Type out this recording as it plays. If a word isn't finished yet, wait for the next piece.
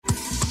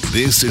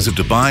This is a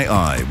Dubai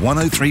Eye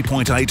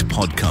 103.8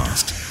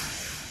 podcast.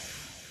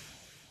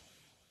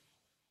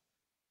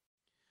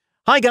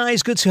 Hi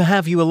guys, good to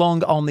have you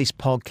along on this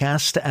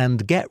podcast,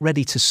 and get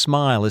ready to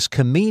smile as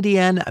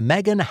comedian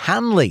Meghan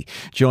Hanley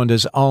joined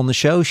us on the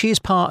show. She is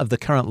part of the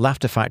current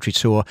Laughter Factory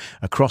tour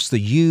across the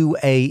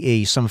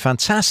UAE. Some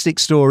fantastic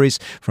stories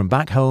from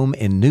back home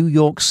in New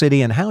York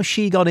City and how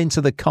she got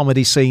into the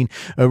comedy scene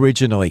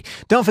originally.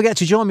 Don't forget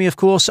to join me, of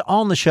course,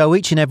 on the show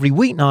each and every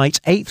weeknight,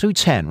 8 through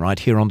 10, right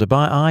here on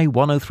Dubai Eye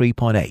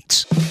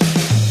 103.8.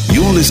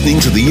 You're listening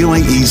to the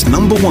UAE's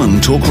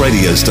 #1 talk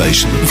radio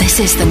station. This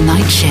is The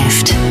Night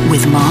Shift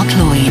with Mark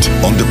Lloyd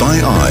On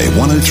Dubai Eye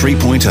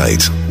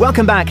 103.8.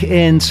 Welcome back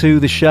into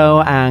the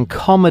show, and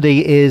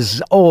comedy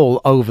is all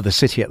over the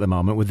city at the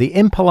moment with the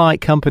Impolite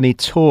Company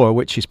tour,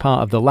 which is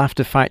part of the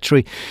Laughter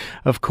Factory,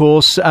 of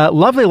course.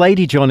 Lovely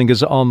lady joining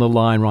us on the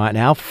line right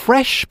now,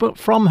 fresh but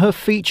from her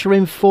feature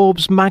in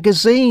Forbes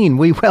magazine.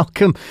 We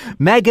welcome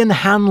Meghan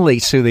Hanley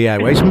to the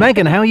airwaves.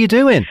 Meghan, how are you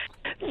doing?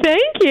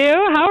 Thank you.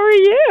 How are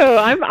you?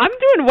 I'm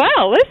doing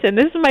well. Listen,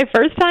 this is my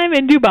first time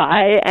in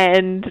Dubai,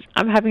 and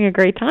I'm having a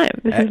great time.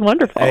 This is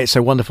wonderful. It's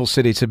a wonderful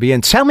city to be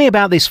in. Tell me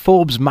about this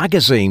Forbes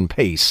magazine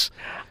piece.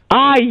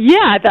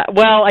 Yeah.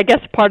 Well, I guess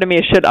part of me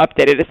should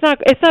update it. It's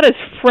not as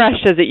fresh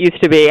as it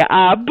used to be.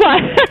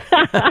 But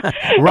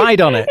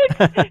right on it.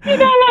 You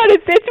know what?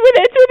 It's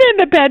within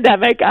the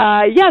pandemic.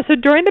 Yeah. So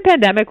during the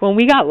pandemic, when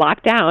we got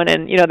locked down,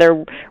 and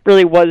there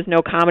really was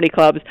no comedy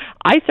clubs,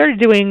 I started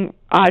doing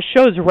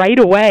shows right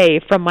away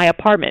from my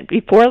apartment.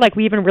 Before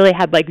we even really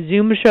had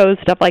Zoom shows,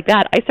 stuff like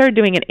that. I started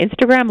doing an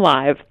Instagram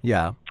Live.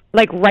 Yeah.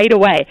 Right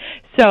away.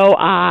 So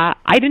I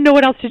didn't know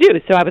what else to do.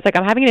 So I was like,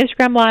 I'm having an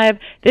Instagram Live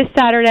this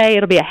Saturday.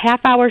 It'll be a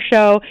half-hour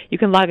show. You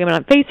can log in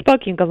on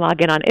Facebook. You can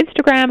log in on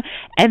Instagram.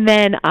 And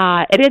then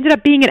it ended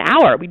up being an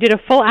hour. We did a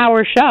full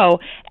hour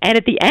show. And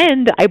at the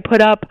end, I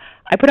put up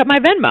my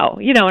Venmo,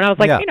 and I was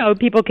like,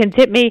 people can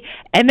tip me.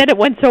 And then it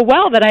went so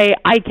well that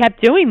I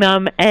kept doing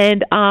them.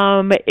 And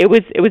it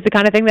was the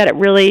kind of thing that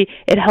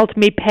it helped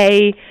me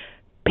pay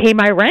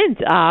my rent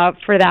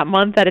for that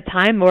month at a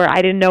time where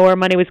I didn't know where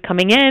money was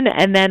coming in.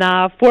 And then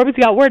Forbes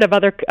got word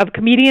of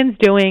comedians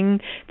doing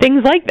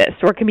things like this,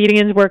 where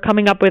comedians were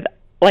coming up with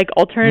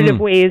alternative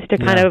ways to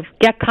kind of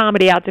get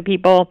comedy out to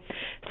people.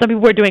 Some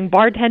people were doing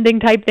bartending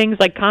type things,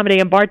 like comedy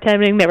and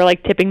bartending. They were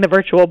tipping the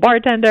virtual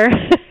bartender.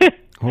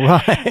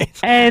 Right.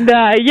 And so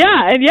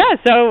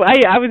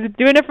I was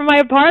doing it from my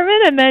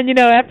apartment, and then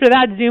after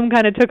that, Zoom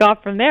kind of took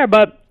off from there.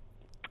 But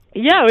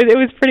yeah, it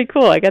was pretty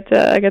cool. I got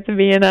to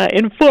be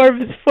in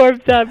Forbes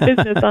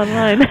business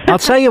online. I'll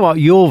tell you what,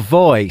 your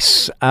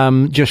voice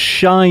just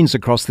shines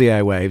across the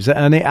airwaves,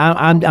 and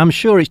I'm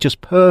sure it's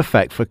just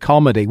perfect for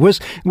comedy. Was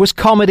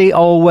comedy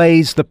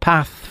always the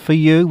path for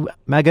you,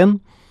 Meghan?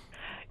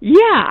 Yeah,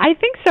 I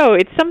think so.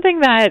 It's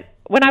something that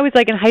when I was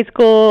in high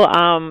school,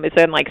 it's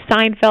when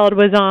Seinfeld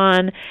was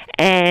on,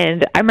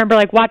 and I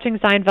remember watching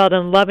Seinfeld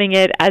and loving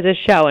it as a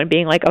show and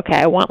being okay,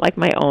 I want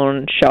my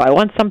own show. I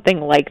want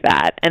something like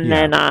that. And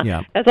then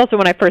that's also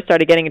when I first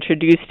started getting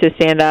introduced to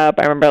stand-up.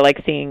 I remember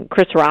seeing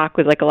Chris Rock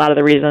was a lot of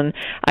the reason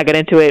I got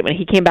into it. When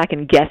he came back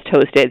and guest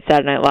hosted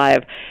Saturday Night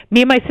Live,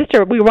 me and my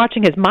sister, we were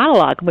watching his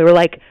monologue, and we were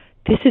like,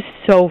 this is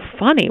so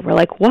funny. We're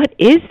like, what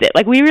is it?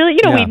 We really,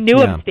 we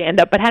knew of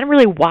stand-up, but hadn't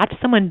really watched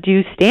someone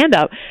do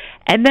stand-up.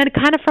 And then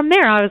kind of from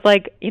there, I was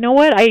like, you know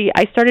what?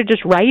 I started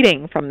just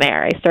writing from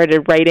there. I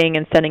started writing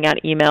and sending out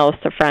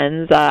emails to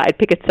friends. I'd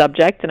pick a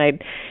subject and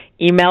I'd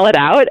email it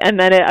out. And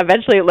then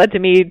eventually it led to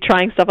me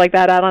trying stuff like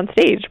that out on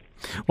stage.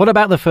 What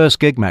about the first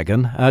gig,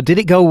 Meghan? Did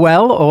it go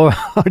well, or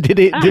did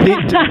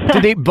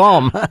it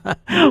bomb?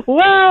 Well,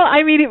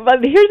 I mean,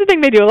 here's the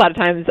thing they do a lot of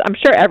times, I'm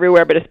sure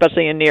everywhere, but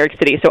especially in New York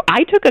City. So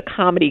I took a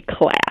comedy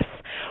class,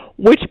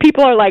 which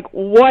people are like,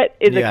 what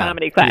is a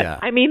comedy class? Yeah.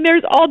 I mean,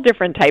 there's all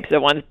different types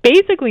of ones.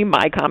 Basically,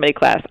 my comedy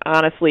class,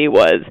 honestly,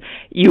 was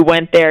you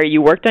went there,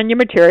 you worked on your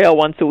material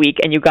once a week,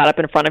 and you got up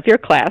in front of your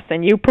class,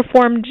 and you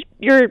performed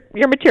your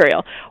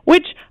material,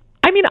 which,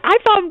 I mean, I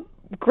thought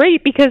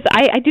great because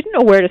I didn't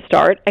know where to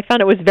start. I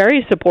found it was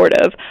very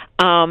supportive.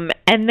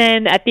 And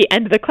then at the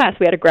end of the class,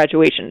 we had a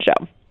graduation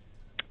show.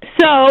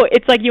 So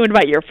it's you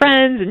invite your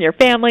friends and your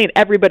family, and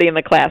everybody in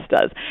the class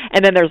does.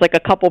 And then there's a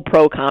couple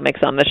pro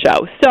comics on the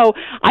show. So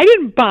I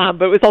didn't bomb,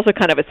 but it was also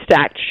kind of a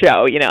stacked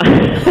show,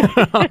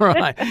 All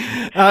right.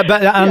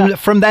 But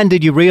from then,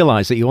 did you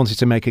realize that you wanted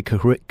to make a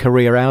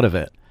career out of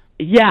it?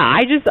 Yeah,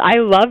 I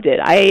loved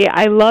it.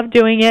 I loved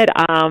doing it.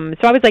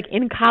 So I was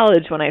in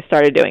college when I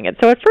started doing it.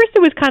 So at first it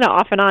was kind of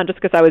off and on just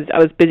because I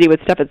was busy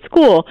with stuff at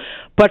school.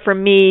 But for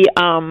me,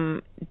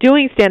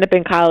 doing stand-up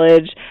in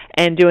college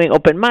and doing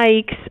open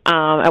mics,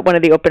 at one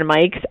of the open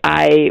mics,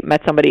 I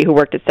met somebody who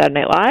worked at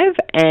Saturday Night Live,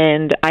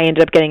 and I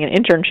ended up getting an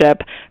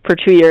internship for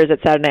 2 years at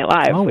Saturday Night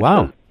Live. Oh,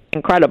 wow.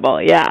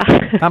 Incredible, yeah.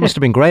 That must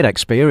have been a great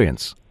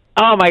experience.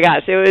 Oh, my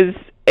gosh, it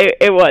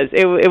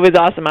was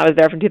awesome. I was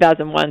there from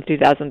 2001 to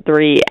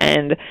 2003,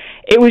 and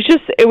it was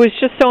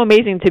just so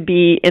amazing to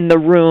be in the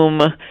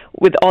room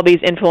with all these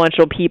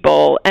influential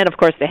people, and of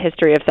course the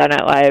history of Saturday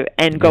Night Live,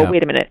 and go,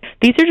 wait a minute,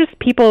 these are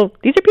people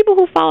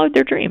who followed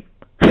their dream.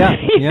 Yeah,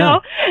 you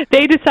know,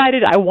 they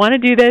decided I want to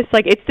do this.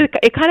 Like it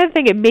kind of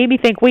thing. It made me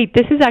think, wait,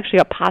 this is actually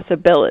a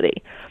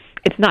possibility.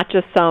 It's not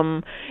just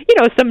some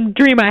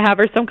dream I have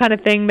or some kind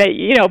of thing that,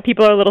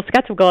 people are a little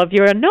skeptical of.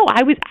 No,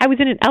 I was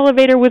in an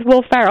elevator with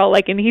Will Ferrell,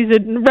 and he's a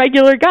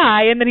regular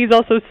guy, and then he's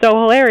also so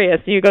hilarious.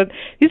 And you go,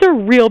 these are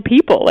real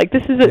people. Like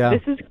this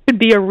could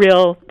be a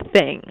real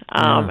thing.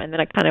 And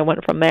then I kind of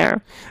went from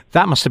there.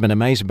 That must have been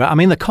amazing. But I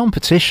mean, the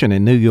competition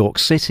in New York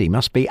City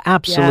must be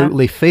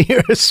absolutely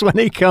fierce when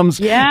it comes,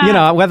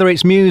 whether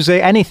it's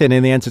music, anything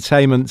in the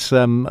entertainment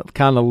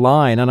kind of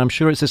line. And I'm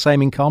sure it's the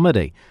same in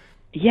comedy.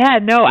 Yeah,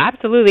 no,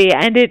 absolutely.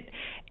 And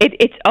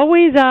it's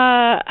always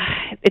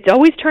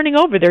turning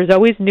over. There's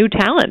always new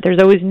talent.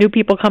 There's always new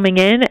people coming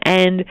in,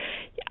 and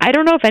I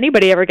don't know if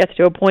anybody ever gets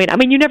to a point. I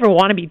mean, you never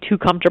want to be too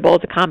comfortable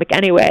as a comic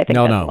anyway. I think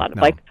that's a lot of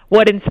like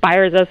what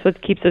inspires us,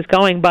 what keeps us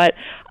going. But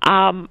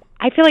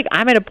I feel like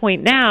I'm at a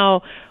point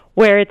now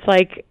where it's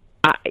like,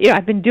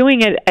 I've been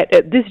doing it.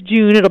 This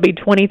June, it'll be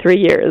 23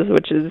 years,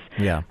 which is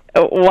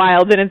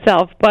wild in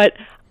itself. But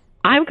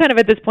I'm kind of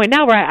at this point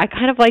now where I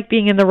kind of like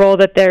being in the role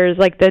that there's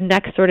like the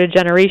next sort of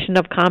generation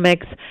of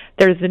comics.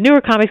 There's the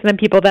newer comics and then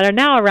people that are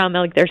now around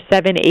like their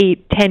 7,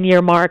 8,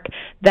 10-year mark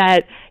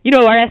that,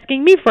 are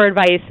asking me for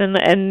advice.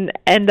 And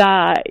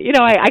I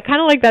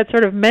kind of like that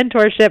sort of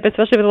mentorship,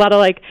 especially with a lot of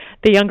like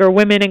the younger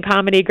women in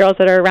comedy, girls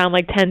that are around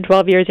like 10,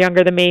 12 years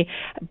younger than me,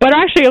 but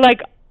actually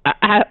like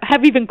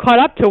have even caught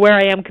up to where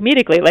I am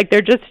comedically. Like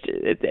they're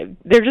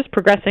just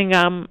progressing.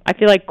 I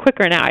feel like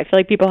quicker now. I feel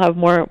like people have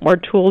more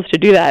tools to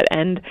do that,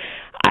 and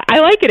I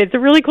like it. It's a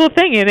really cool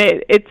thing, and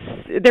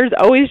there's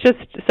always just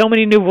so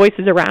many new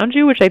voices around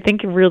you, which I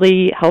think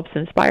really helps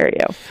inspire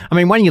you. I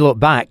mean, when you look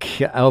back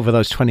over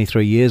those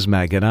 23 years,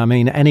 Meghan, I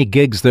mean, any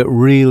gigs that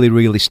really,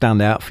 really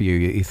stand out for you?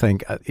 You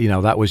think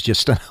that was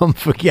just an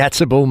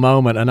unforgettable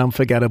moment, an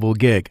unforgettable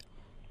gig.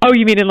 Oh,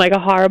 you mean in like a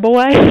horrible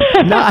way?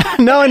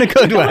 No, in a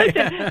good way.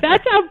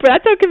 That's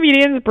how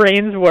comedians'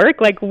 brains work.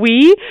 Like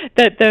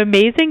the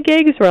amazing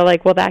gigs were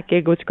like, well, that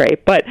gig was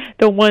great, but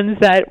the ones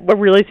that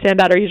really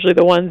stand out are usually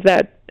the ones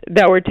that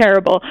were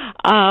terrible.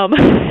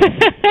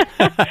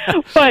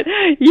 But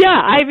yeah,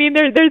 I mean,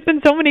 there's been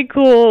so many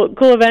cool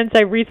events.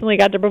 I recently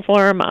got to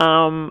perform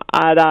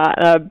at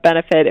a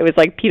benefit. It was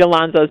like Pete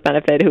Alonso's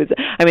benefit. This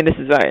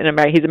is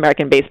he's an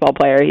American baseball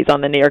player. He's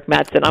on the New York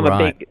Mets, and I'm a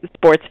big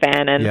sports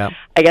fan, and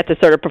I get to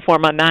sort of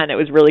perform on that, and it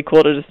was really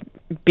cool to just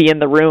be in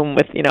the room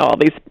with all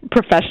these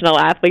professional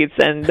athletes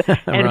and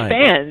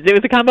fans. It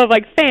was a combo of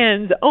like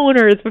fans,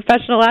 owners,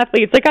 professional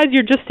athletes, like guys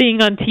you're just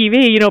seeing on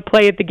TV,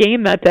 play at the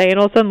game that day, and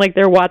all of a sudden like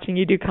they're watching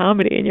you do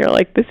comedy, and you're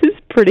like, this is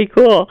pretty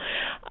cool.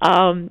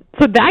 So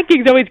that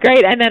gig's always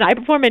great. And then I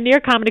perform at New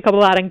York Comedy Club a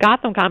lot and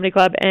Gotham Comedy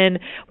Club. And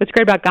what's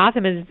great about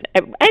Gotham is,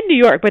 and New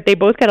York, but they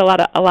both get a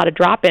lot of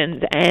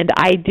drop-ins. And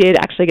I did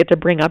actually get to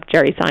bring up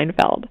Jerry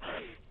Seinfeld.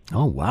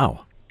 Oh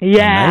wow!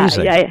 Yeah,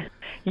 amazing.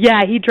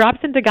 Yeah, he drops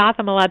into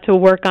Gotham a lot to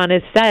work on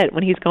his set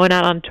when he's going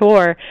out on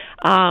tour.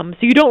 So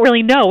you don't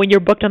really know when you're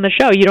booked on the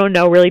show. You don't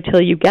know really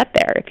till you get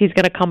there if he's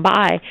going to come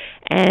by.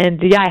 And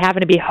I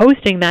happened to be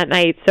hosting that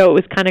night, so it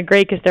was kind of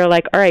great because they're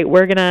like, all right,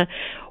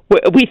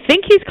 we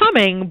think he's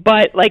coming,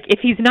 but like if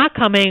he's not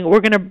coming,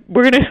 we're gonna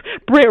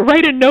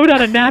write a note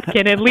on a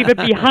napkin and leave it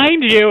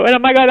behind you. And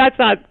I'm like, oh, that's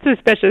not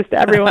suspicious to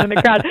everyone in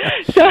the crowd.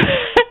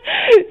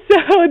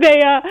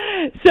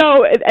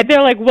 So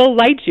they're like, we'll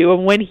light you,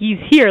 and when he's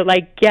here, you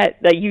got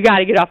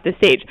to get off the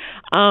stage.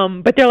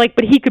 But they're like,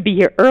 but he could be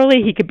here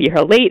early, he could be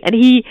here late, and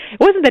it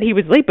wasn't that he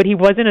was late, but he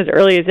wasn't as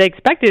early as they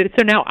expected.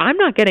 So now I'm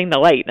not getting the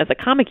light. And as a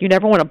comic, you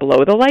never want to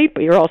blow the light,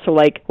 but you're also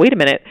like, wait a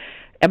minute.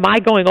 Am I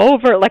going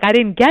over? Like, I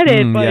didn't get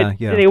it, but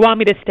do they want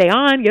me to stay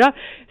on?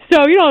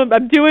 So,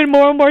 I'm doing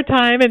more and more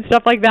time and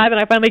stuff like that,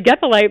 and I finally get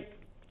the light.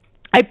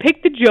 I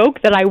picked the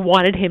joke that I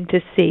wanted him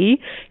to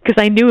see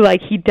because I knew,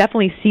 he'd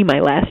definitely see my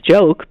last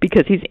joke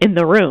because he's in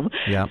the room.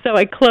 Yeah. So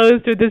I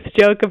closed with this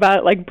joke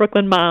about,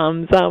 Brooklyn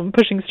moms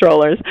pushing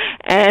strollers.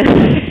 And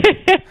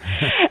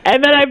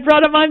and then I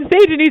brought him on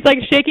stage, and he's,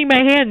 shaking my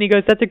hand, and he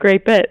goes, that's a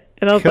great bit.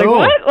 And I was cool.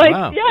 like, what?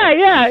 Wow.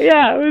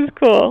 Yeah, it was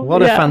cool.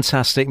 What a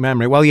fantastic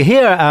memory. Well, you're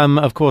here,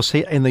 of course,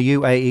 in the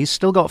UAE.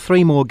 Still got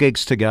 3 more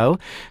gigs to go.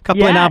 A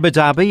couple in Abu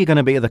Dhabi. You're going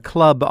to be at the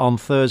club on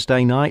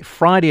Thursday night,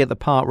 Friday at the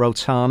Park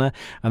Rotana,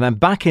 and then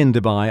back in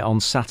Dubai on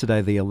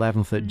Saturday the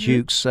 11th at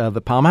Duke's the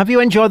Palm. Have you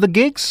enjoyed the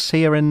gigs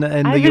here in the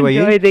UAE? I've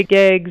enjoyed the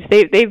gigs.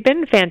 They've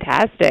been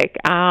fantastic.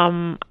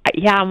 I'm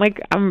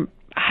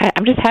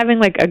just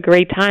having a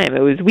great time.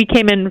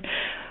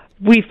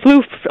 We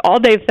flew all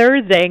day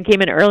Thursday and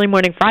came in early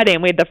morning Friday,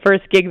 and we had the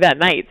first gig that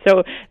night.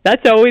 So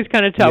that's always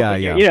kind of tough.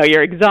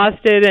 You're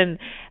exhausted, and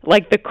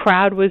the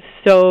crowd was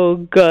so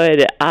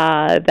good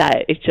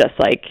that it's just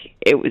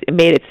it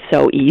made it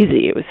so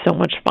easy. It was so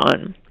much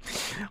fun.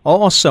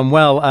 Awesome.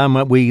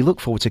 Well, we look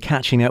forward to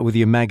catching up with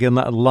you,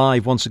 Meghan,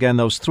 live once again.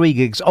 Those 3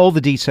 gigs, all the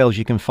details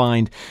you can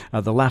find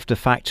at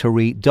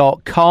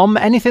thelaughterfactory.com.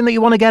 Anything that you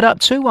want to get up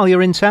to while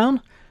you're in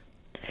town?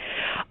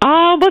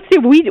 Let's see.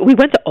 We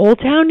went to Old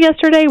Town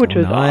yesterday, which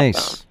was nice.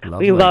 awesome.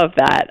 Lovely. We love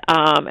that.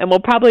 And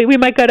we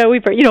might go to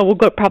we'll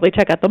go probably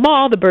check out the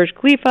mall, the Burj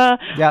Khalifa.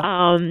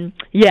 Yeah.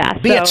 Yeah.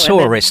 Be a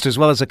tourist as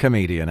well as a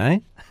comedian, eh?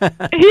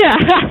 Yeah.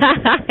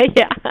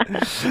 Yeah.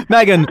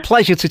 Meghan,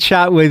 pleasure to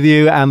chat with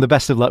you, and the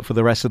best of luck for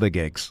the rest of the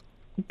gigs.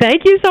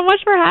 Thank you so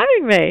much for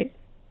having me.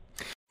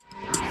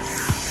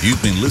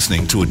 You've been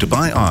listening to a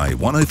Dubai Eye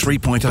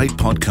 103.8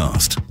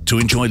 podcast. To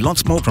enjoy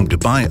lots more from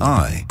Dubai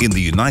Eye in the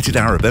United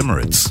Arab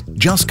Emirates,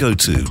 just go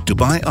to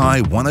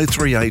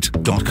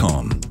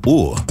DubaiEye1038.com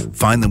or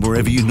find them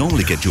wherever you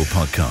normally get your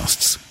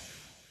podcasts.